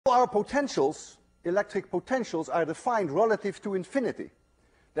our potentials, electric potentials, are defined relative to infinity.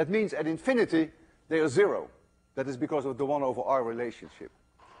 That means at infinity, they are zero. That is because of the 1/r relationship.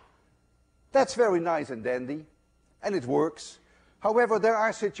 That's very nice and dandy, and it works. However, there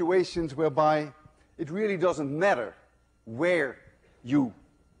are situations whereby it really doesn't matter where you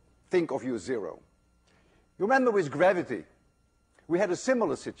think of your zero. You remember with gravity, we had a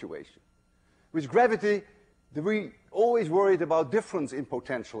similar situation. With gravity, we always worried about difference in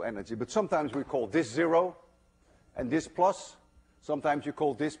potential energy, but sometimes we call this zero and this plus. Sometimes you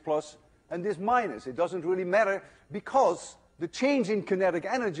call this plus and this minus. It doesn't really matter because the change in kinetic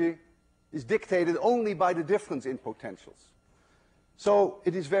energy is dictated only by the difference in potentials. So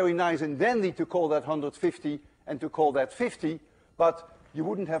it is very nice and dandy to call that 150 and to call that 50, but you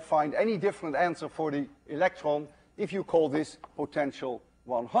wouldn't have found any different answer for the electron if you call this potential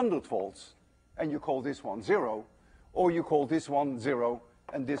 100 volts and you call this one 0, or you call this one 0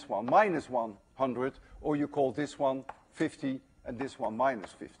 and this one minus 100, or you call this one 50 and this one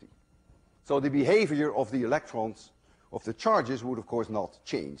minus 50. So the behavior of the electrons, of the charges, would of course not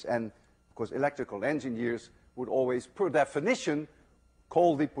change. And of course electrical engineers would always, per definition,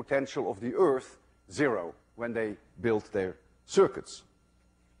 call the potential of the Earth 0 when they built their circuits.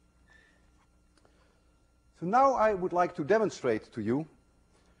 So now I would like to demonstrate to you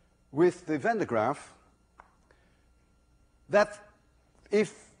with the Van de Graaff that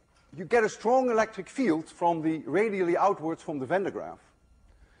if you get a strong electric field from the radially outwards from the Van de Graaff,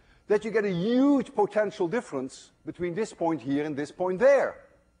 that you get a huge potential difference between this point here and this point there.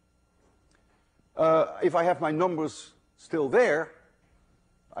 If I have my numbers still there,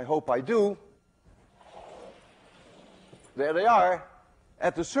 I hope I do, there they are.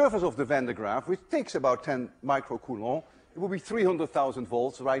 At the surface of the Van de Graaff, which takes about 10 microcoulomb, it would be 300,000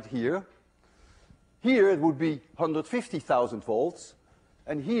 volts right here. Here it would be 150,000 volts.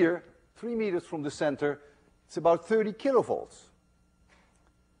 And here, 3 meters from the center, it's about 30 kilovolts.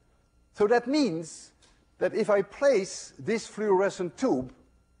 So that means that if I place this fluorescent tube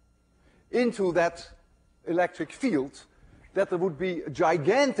into that electric field, that there would be a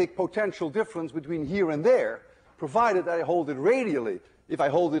gigantic potential difference between here and there, provided I hold it radially. If I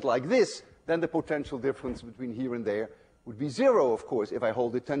hold it like this, then the potential difference between here and there would be 0, of course. If I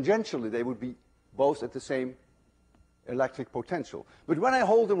hold it tangentially, they would be both at the same electric potential. But when I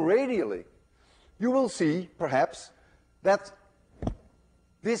hold them radially, you will see, perhaps, that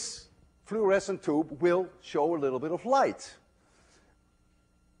this fluorescent tube will show a little bit of light.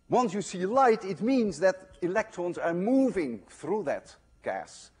 Once you see light, it means that electrons are moving through that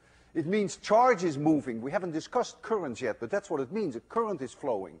gas. It means charge is moving. We haven't discussed currents yet, but that's what it means. A current is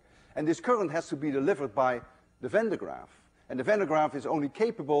flowing. And this current has to be delivered by the Van de Graaff. And the Van de Graaff is only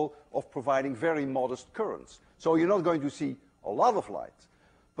capable of providing very modest currents. So you're not going to see a lot of light.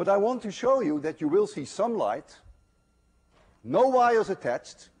 But I want to show you that you will see some light, no wires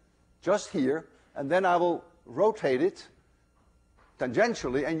attached, just here, and then I will rotate it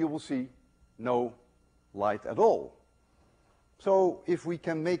tangentially, and you will see no light at all. So if we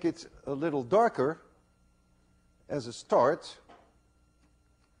can make it a little darker as a start,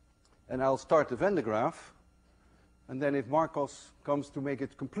 and I'll start the Van de Graaff, and then if Marcos comes to make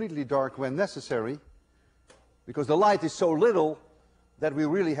it completely dark when necessary, because the light is so little that we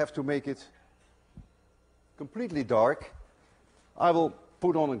really have to make it completely dark, I will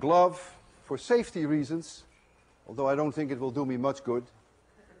put on a glove for safety reasons, although I don't think it will do me much good.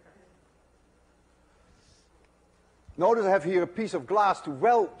 Notice I have here a piece of glass to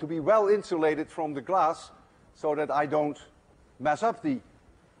be well insulated from the glass so that I don't mess up the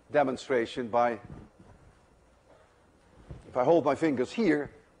demonstration by, if I hold my fingers here,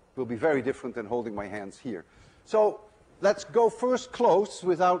 it will be very different than holding my hands here. So let's go first close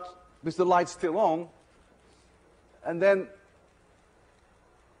with the light still on, and then,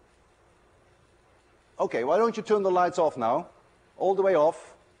 okay, why don't you turn the lights off now, all the way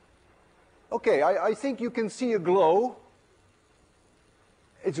off. Okay, I think you can see a glow.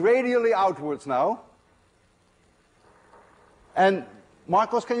 It's radially outwards now. And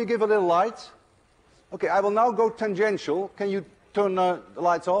Marcos, can you give a little light? Okay, I will now go tangential. Can you turn the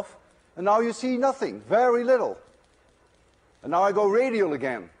lights off? And now you see nothing, very little. And now I go radial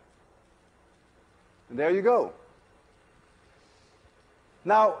again. And there you go.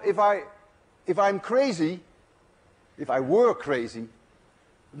 Now, if I'm crazy, if I were crazy,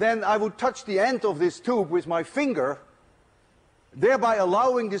 then I would touch the end of this tube with my finger, thereby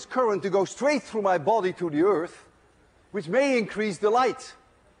allowing this current to go straight through my body to the Earth, which may increase the light.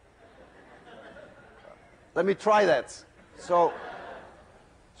 Let me try that. So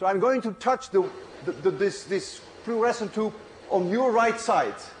I'm going to touch this fluorescent tube on your right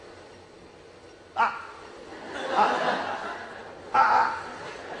side.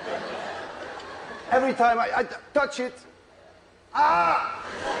 Every time I touch it,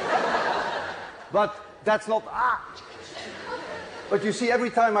 but that's not But you see, every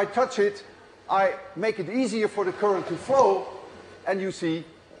time I touch it, I make it easier for the current to flow, and you see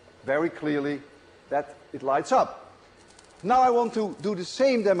very clearly that it lights up. Now I want to do the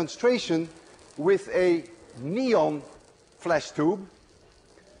same demonstration with a neon flash tube.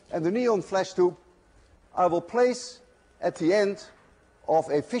 And the neon flash tube I will place at the end of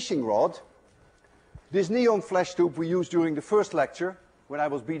a fishing rod. This neon flash tube we used during the first lecture when I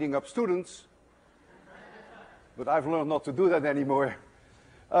was beating up students. But I've learned not to do that anymore.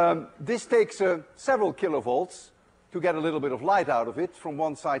 This takes several kilovolts to get a little bit of light out of it from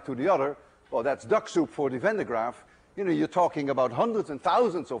one side to the other. Well, that's duck soup for the Van de Graaff. You know, you're talking about hundreds and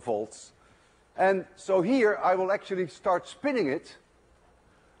thousands of volts. And so here I will actually start spinning it.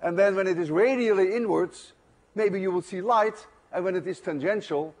 And then when it is radially inwards, maybe you will see light. And when it is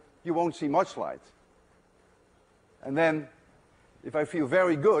tangential, you won't see much light. And then, if I feel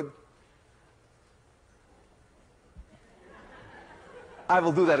very good, I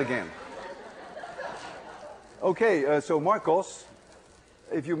will do that again. Okay, so Marcos,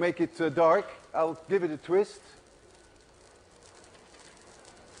 if you make it dark, I'll give it a twist.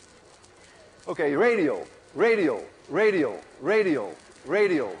 Okay, radial, radial, radial, radial,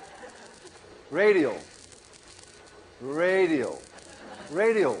 radial, radial, radial,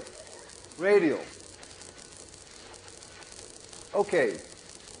 radial, radial. Okay,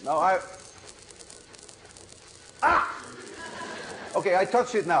 now okay, I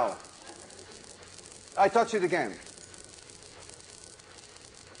touch it now. I touch it again.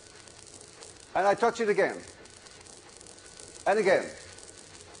 And I touch it again. And again.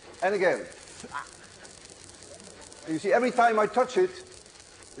 And again. And you see, every time I touch it,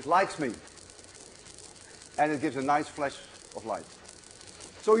 it lights me. And it gives a nice flash of light.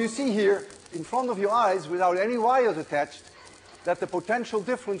 So you see here, in front of your eyes, without any wires attached, that the potential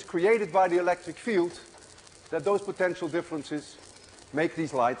difference created by the electric field, that those potential differences make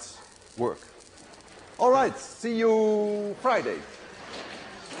these lights work. All right, see you Friday.